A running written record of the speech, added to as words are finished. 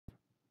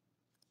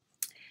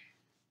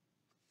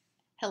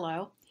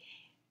Hello.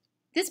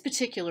 This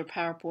particular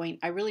PowerPoint,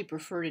 I really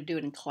prefer to do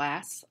it in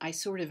class. I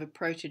sort of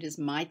approach it as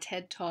my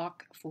TED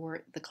Talk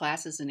for the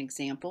class as an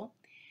example.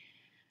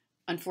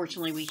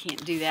 Unfortunately, we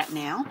can't do that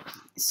now,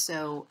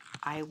 so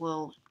I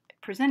will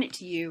present it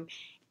to you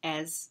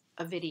as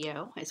a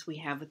video, as we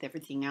have with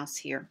everything else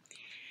here.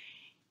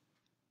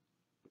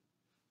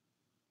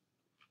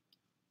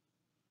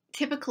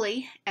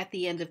 Typically, at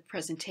the end of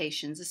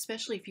presentations,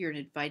 especially if you're an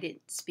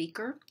invited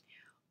speaker,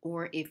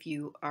 or if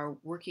you are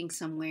working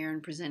somewhere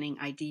and presenting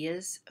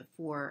ideas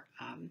for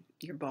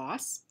your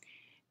boss,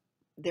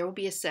 there will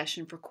be a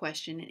session for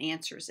question and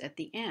answers at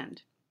the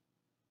end.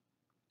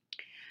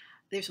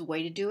 There's a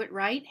way to do it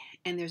right,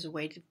 and there's a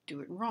way to do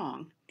it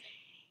wrong.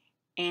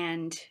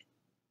 And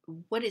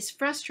what is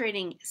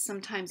frustrating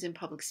sometimes in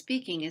public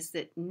speaking is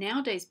that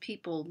nowadays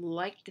people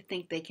like to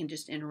think they can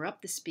just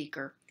interrupt the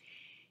speaker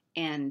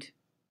and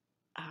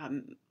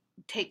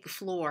take the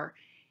floor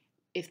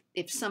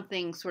if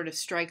something sort of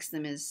strikes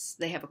them as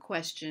they have a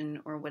question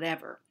or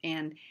whatever.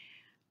 And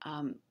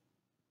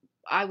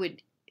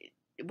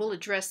we'll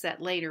address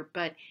that later,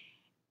 but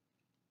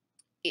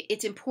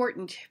it's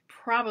important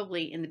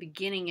probably in the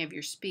beginning of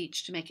your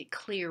speech to make it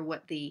clear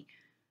what the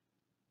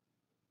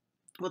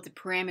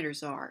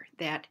parameters are,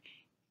 that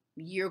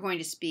you're going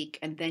to speak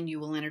and then you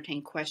will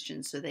entertain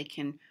questions so they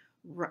can,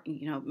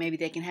 maybe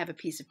they can have a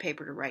piece of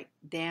paper to write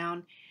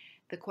down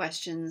the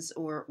questions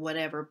or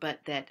whatever, but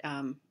that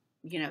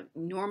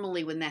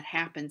normally when that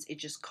happens, it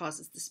just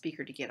causes the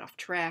speaker to get off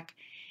track.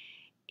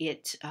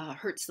 It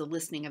hurts the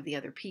listening of the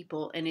other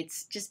people, and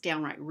it's just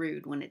downright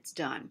rude when it's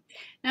done.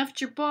 Now, if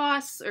it's your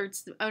boss or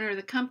it's the owner of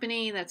the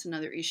company, that's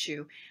another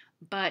issue.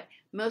 But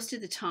most of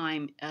the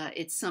time,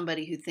 it's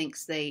somebody who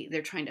thinks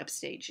they're trying to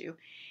upstage you.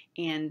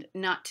 And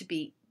not to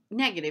be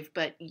negative,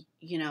 but,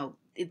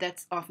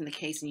 that's often the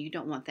case, and you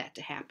don't want that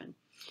to happen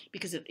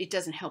because it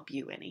doesn't help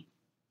you any.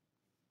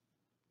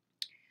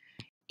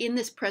 In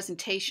this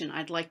presentation,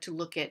 I'd like to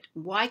look at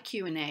why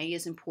Q&A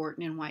is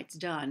important and why it's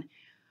done,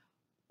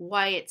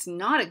 why it's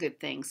not a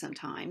good thing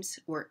sometimes,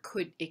 or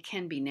it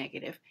can be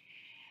negative,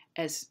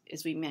 as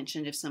we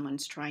mentioned, if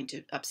someone's trying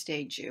to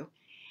upstage you.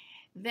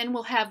 Then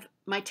we'll have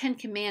my 10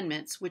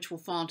 commandments, which will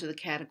fall into the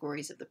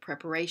categories of the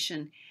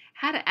preparation,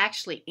 how to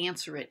actually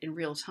answer it in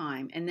real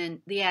time, and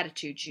then the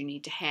attitudes you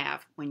need to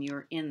have when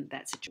you're in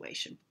that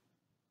situation.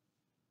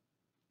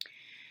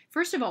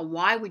 First of all,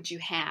 why would you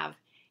have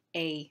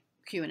a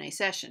Q&A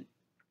session?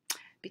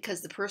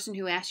 Because the person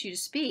who asked you to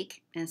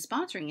speak and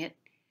sponsoring it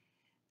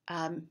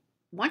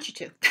wants you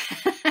to,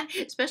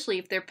 especially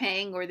if they're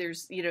paying or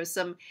there's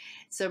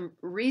some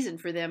reason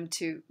for them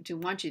to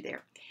want you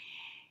there.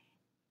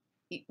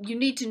 You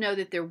need to know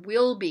that there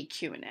will be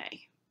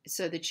Q&A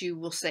so that you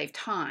will save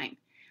time,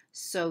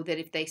 so that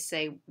if they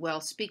say, well,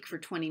 speak for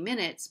 20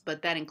 minutes,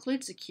 but that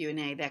includes a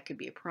Q&A, that could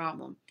be a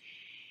problem.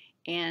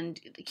 And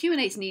the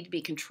Q&As need to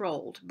be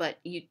controlled, but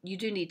you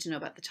do need to know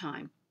about the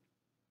time.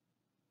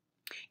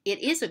 It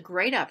is a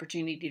great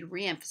opportunity to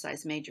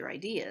reemphasize major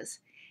ideas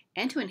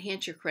and to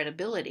enhance your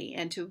credibility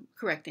and to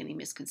correct any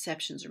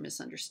misconceptions or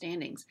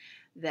misunderstandings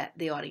that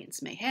the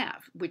audience may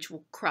have, which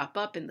will crop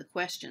up in the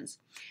questions.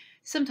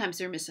 Sometimes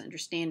their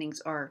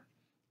misunderstandings are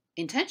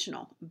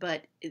intentional,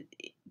 but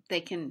they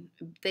can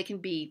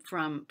be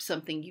from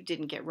something you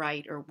didn't get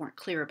right or weren't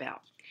clear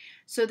about.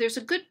 So there's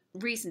a good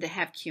reason to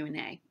have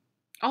Q&A,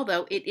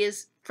 although it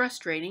is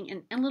frustrating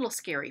and a little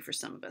scary for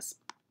some of us.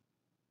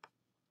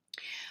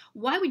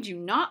 Why would you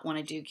not want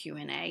to do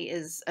Q&A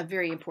is a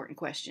very important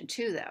question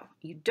too, though.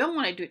 You don't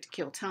want to do it to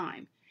kill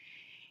time.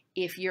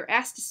 If you're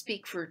asked to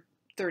speak for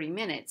 30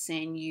 minutes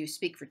and you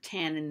speak for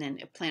 10 and then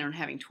plan on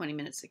having 20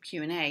 minutes of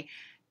Q&A,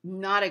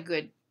 not a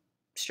good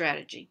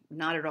strategy,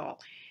 not at all.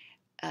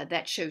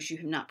 That shows you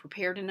have not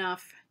prepared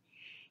enough.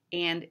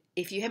 And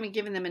if you haven't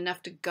given them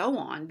enough to go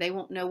on, they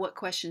won't know what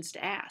questions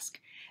to ask.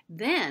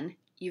 Then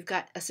you've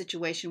got a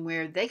situation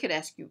where they could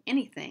ask you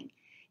anything.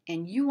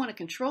 And you want to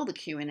control the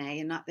Q&A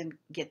and not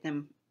get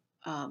them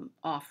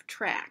off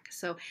track.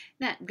 So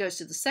that goes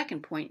to the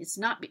second point.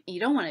 You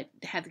don't want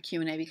to have the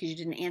Q&A because you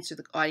didn't answer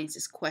the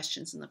audience's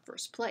questions in the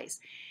first place.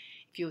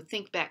 If you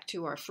think back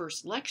to our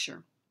first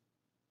lecture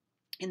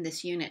in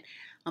this unit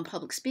on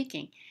public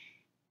speaking,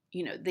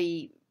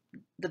 the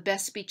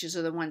best speeches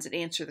are the ones that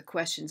answer the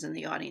questions in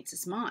the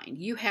audience's mind.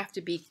 You have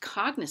to be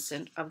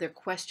cognizant of their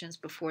questions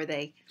before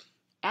they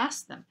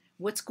ask them.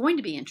 What's going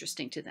to be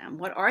interesting to them?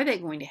 What are they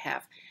going to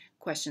have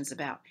questions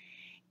about?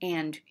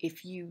 And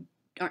if you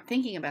aren't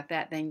thinking about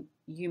that, then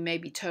you may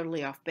be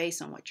totally off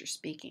base on what you're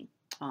speaking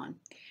on.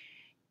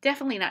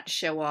 Definitely not to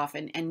show off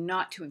and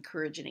not to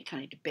encourage any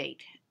kind of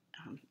debate,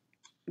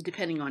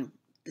 depending on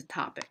the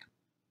topic.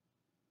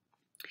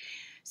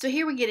 So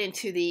here we get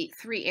into the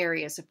 3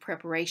 areas of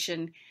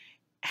preparation,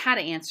 how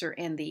to answer,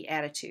 and the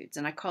attitudes.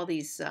 And I call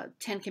these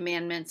 10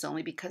 commandments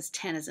only because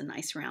 10 is a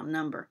nice round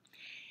number.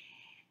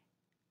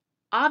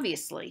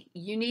 Obviously,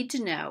 you need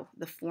to know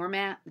the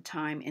format, the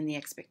time, and the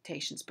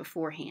expectations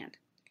beforehand.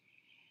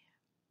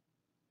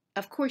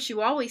 Of course,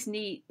 you always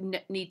need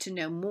to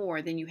know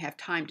more than you have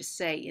time to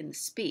say in the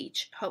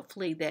speech.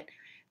 Hopefully that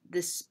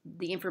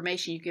the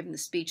information you give in the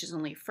speech is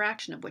only a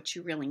fraction of what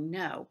you really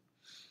know,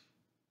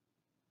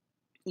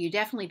 you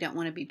definitely don't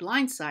want to be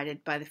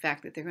blindsided by the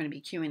fact that they're going to be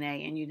Q&A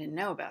and you didn't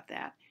know about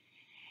that.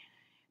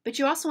 But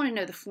you also want to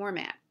know the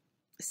format.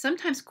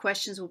 Sometimes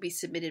questions will be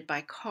submitted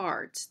by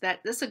cards.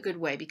 That's a good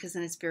way because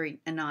then it's very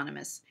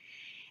anonymous.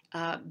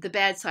 The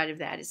bad side of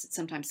that is that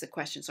sometimes the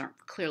questions aren't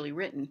clearly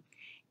written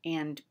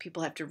and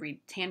people have to read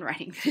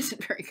handwriting that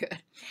isn't very good.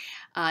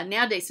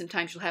 Nowadays,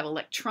 sometimes you'll have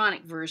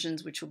electronic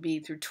versions, which will be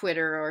through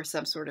Twitter or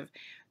some sort of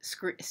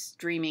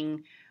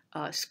streaming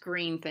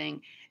screen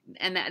thing,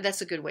 and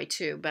that's a good way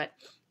too. But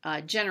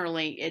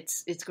generally,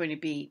 it's going to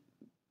be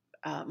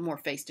more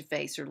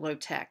face-to-face or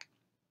low-tech.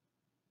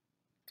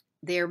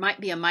 There might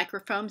be a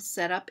microphone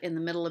set up in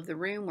the middle of the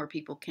room where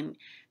people can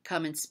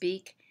come and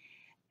speak,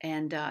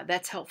 and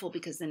that's helpful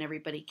because then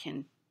everybody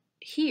can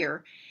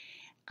hear.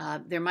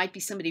 There might be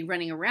somebody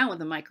running around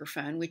with a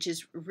microphone, which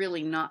is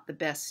really not the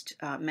best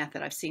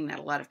method. I've seen that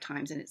a lot of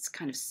times, and it's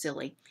kind of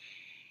silly.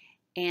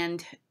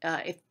 And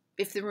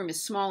if the room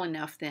is small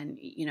enough, then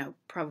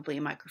probably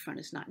a microphone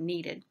is not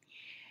needed.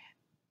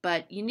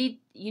 But you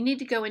need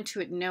to go into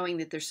it knowing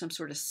that there's some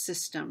sort of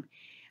system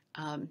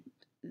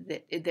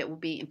that will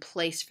be in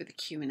place for the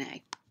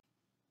Q&A.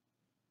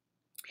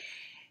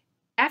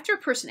 After a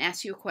person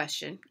asks you a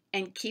question,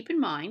 and keep in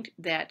mind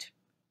that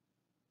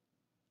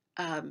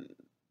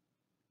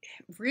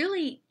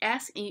really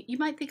you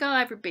might think, oh,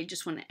 everybody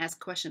just want to ask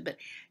a question, but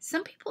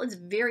some people it's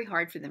very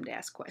hard for them to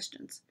ask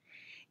questions.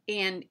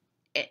 And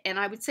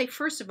I would say,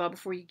 first of all,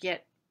 before you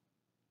get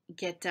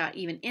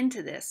even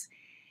into this,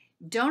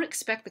 don't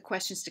expect the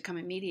questions to come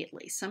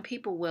immediately. Some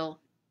people will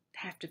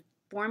have to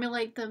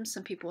formulate them.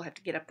 Some people will have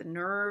to get up the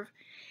nerve.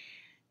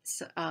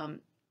 So,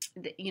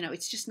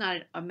 it's just not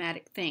an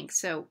automatic thing.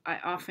 So I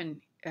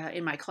often,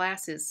 in my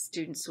classes,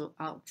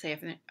 I'll say,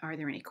 are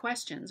there any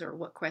questions, or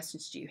what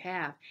questions do you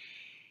have?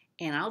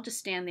 And I'll just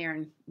stand there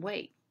and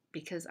wait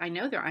because I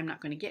know I'm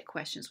not going to get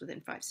questions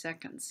within 5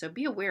 seconds. So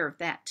be aware of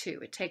that too.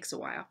 It takes a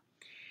while.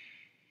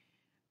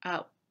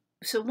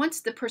 So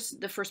once the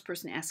first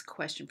person asks a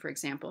question, for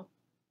example,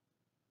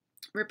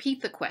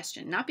 repeat the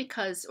question, not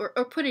because, or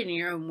put it in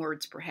your own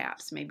words,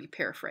 perhaps, maybe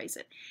paraphrase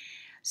it,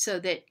 so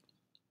that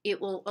it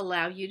will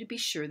allow you to be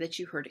sure that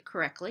you heard it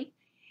correctly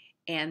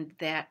and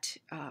that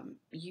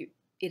it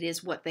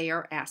is what they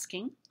are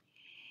asking,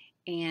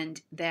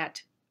 and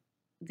that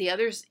the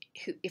others,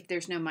 if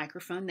there's no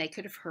microphone, they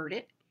could have heard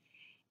it.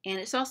 And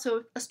it's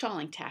also a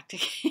stalling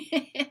tactic.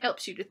 It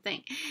helps you to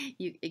think.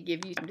 It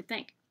gives you time to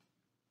think.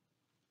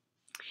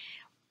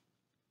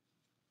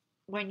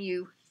 When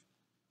you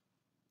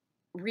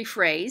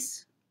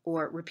rephrase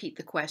or repeat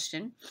the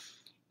question,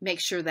 make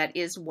sure that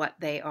is what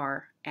they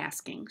are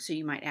asking. So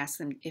you might ask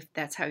them if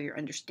that's how you're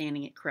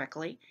understanding it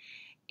correctly.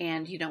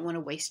 And you don't want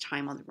to waste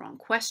time on the wrong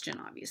question,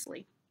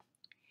 obviously.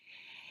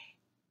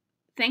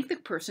 Thank the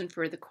person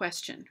for the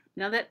question.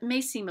 Now that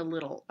may seem a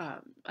little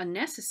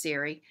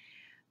unnecessary,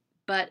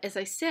 but as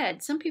I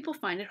said, some people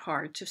find it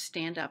hard to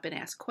stand up and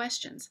ask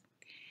questions.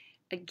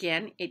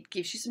 Again, it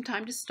gives you some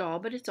time to stall,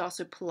 but it's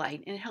also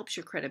polite and it helps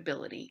your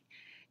credibility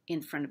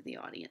in front of the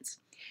audience.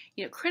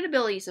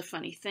 Credibility is a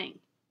funny thing.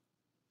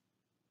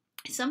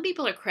 Some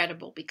people are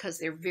credible because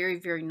they're very,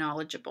 very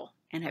knowledgeable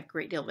and have a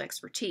great deal of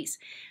expertise,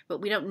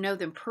 but we don't know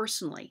them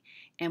personally,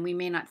 and we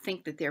may not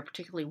think that they're a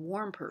particularly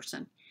warm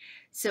person.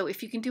 So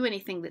if you can do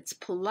anything that's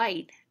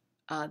polite,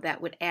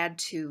 that would add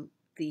to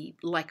the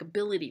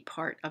likability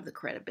part of the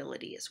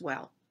credibility as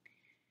well.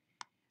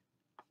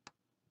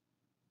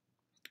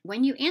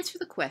 When you answer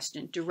the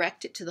question,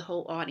 direct it to the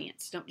whole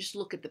audience. Don't just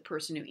look at the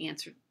person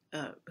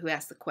who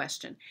asked the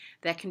question.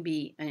 That can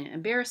be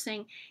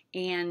embarrassing,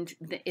 and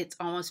it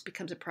almost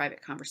becomes a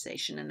private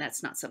conversation, and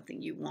that's not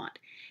something you want.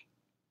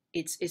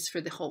 It's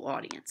for the whole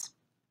audience.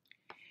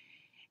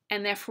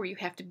 And therefore, you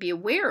have to be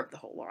aware of the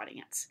whole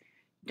audience.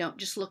 Don't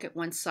just look at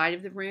one side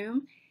of the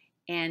room.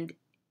 And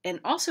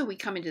also, we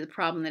come into the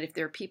problem that if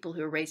there are people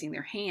who are raising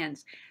their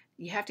hands,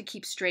 you have to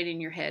keep straight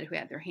in your head who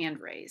had their hand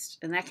raised,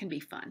 and that can be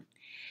fun.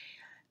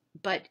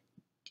 But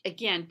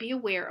again, be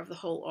aware of the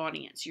whole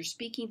audience. You're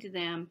speaking to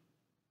them.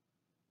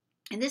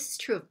 And this is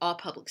true of all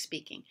public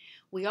speaking.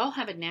 We all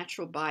have a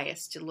natural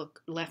bias to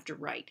look left or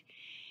right.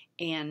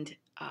 And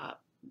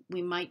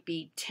we might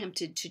be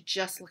tempted to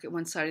just look at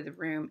one side of the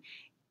room.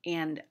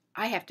 And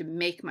I have to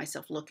make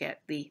myself look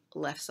at the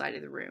left side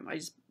of the room. I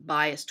just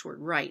bias toward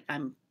right.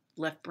 I'm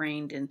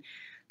left-brained and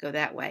go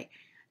that way.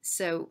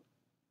 So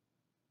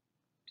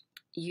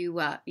you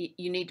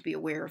need to be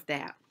aware of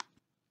that.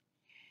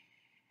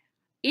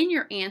 In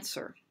your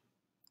answer,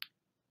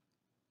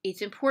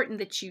 it's important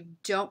that you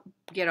don't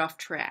get off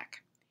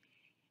track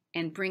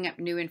and bring up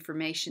new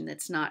information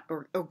that's not,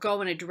 or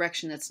go in a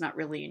direction that's not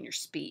really in your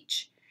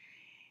speech.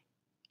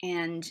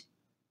 And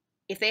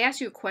if they ask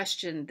you a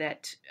question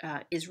that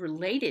is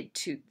related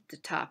to the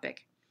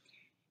topic,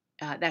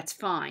 that's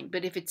fine.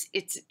 But if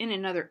it's in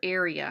another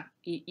area,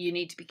 you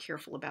need to be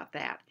careful about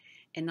that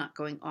and not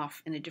going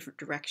off in a different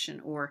direction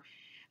or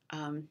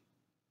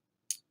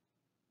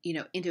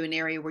into an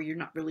area where you're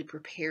not really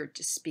prepared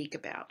to speak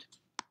about.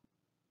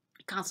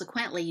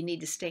 Consequently, you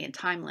need to stay in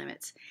time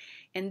limits.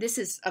 And this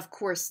is, of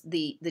course,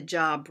 the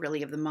job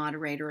really of the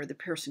moderator or the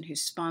person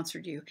who's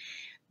sponsored you.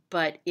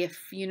 But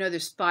if you know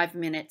there's 5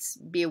 minutes,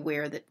 be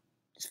aware that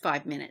it's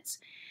 5 minutes.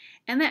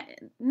 And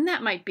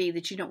that might be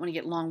that you don't want to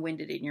get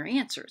long-winded in your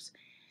answers.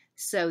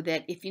 So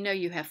that if you know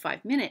you have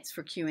 5 minutes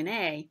for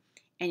Q&A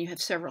and you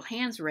have several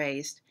hands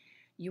raised,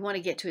 you want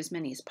to get to as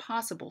many as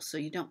possible. So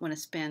you don't want to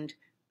spend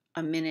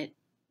a minute,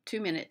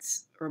 2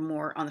 minutes or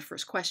more on the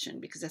first question,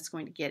 because that's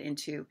going to get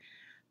into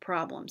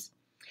problems.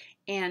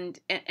 And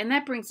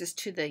that brings us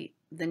to the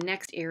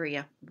next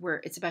area,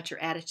 where it's about your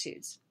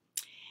attitudes.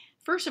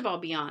 First of all,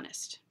 be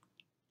honest.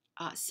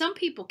 Some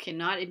people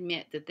cannot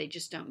admit that they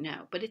just don't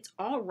know, but it's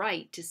all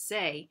right to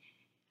say,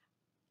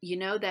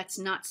 that's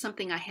not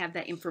something I have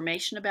that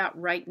information about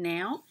right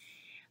now,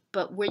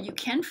 but where you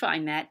can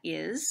find that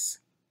is,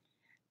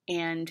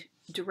 and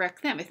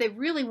direct them. If they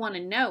really want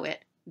to know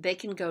it, they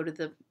can go to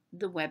the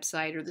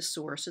website or the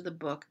source or the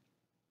book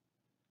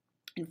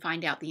and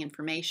find out the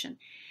information.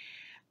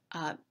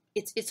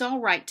 It's all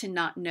right to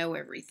not know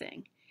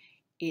everything.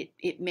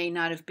 It may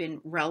not have been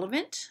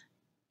relevant,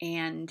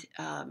 and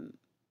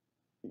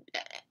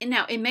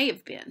now it may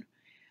have been,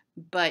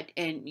 but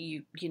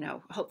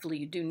hopefully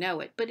you do know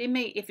it. But it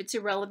may, if it's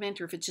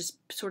irrelevant or if it's just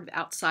sort of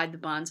outside the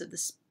bonds of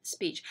the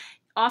speech.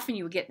 Often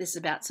you will get this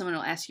about, someone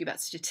will ask you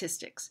about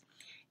statistics,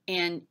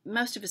 and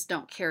most of us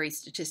don't carry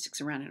statistics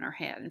around in our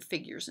head, and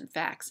figures and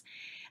facts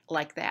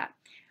like that.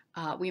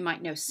 We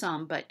might know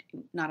some, but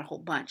not a whole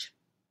bunch.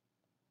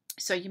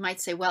 So you might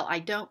say, well, I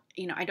don't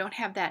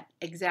have that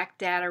exact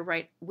data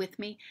right with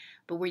me,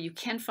 but where you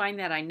can find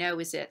that, I know,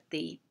 is at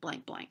the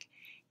blank blank,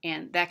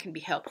 and that can be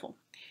helpful.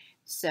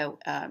 So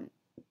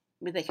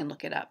they can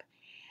look it up.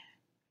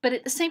 But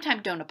at the same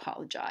time, don't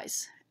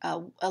apologize.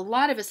 A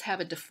lot of us have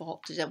a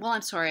default to, well,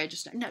 I'm sorry,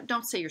 no,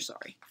 don't say you're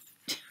sorry.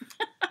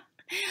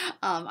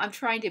 I'm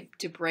trying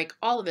to break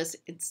all of us,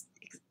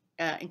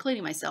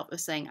 including myself, of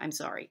saying I'm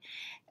sorry.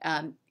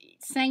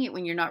 Saying it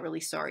when you're not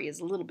really sorry is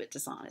a little bit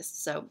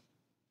dishonest. So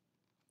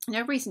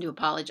no reason to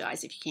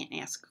apologize if you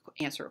can't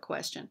answer a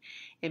question.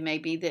 It may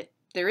be that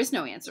there is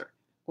no answer,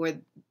 or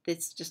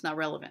it's just not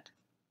relevant.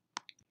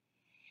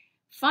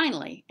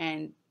 Finally,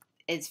 and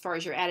as far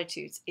as your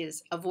attitudes,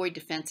 is avoid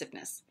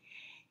defensiveness.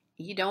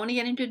 You don't want to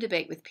get into a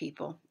debate with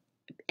people,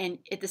 and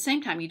at the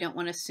same time, you don't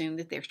want to assume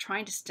that they're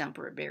trying to stump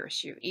or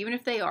embarrass you. Even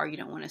if they are, you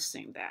don't want to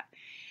assume that.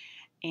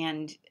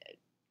 And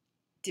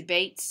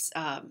debates,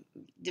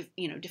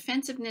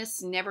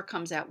 defensiveness never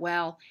comes out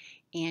well,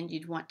 and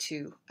you'd want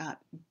to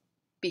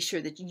be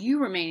sure that you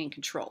remain in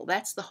control.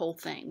 That's the whole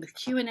thing. With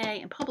Q&A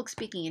and public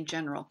speaking in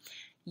general,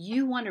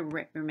 you want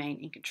to remain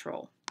in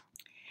control.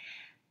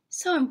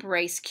 So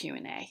embrace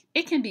Q&A.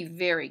 It can be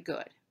very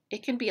good.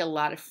 It can be a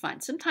lot of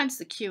fun. Sometimes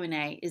the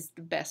Q&A is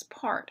the best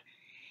part.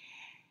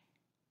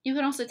 You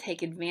can also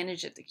take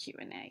advantage of the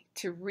Q&A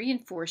to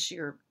reinforce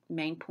your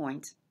main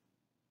points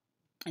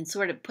and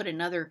sort of put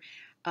another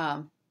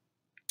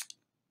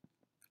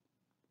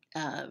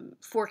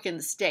fork in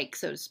the steak,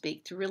 so to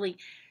speak, to really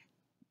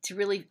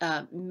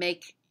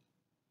make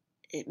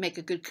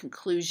a good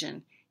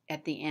conclusion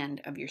at the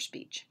end of your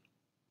speech.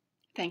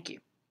 Thank you.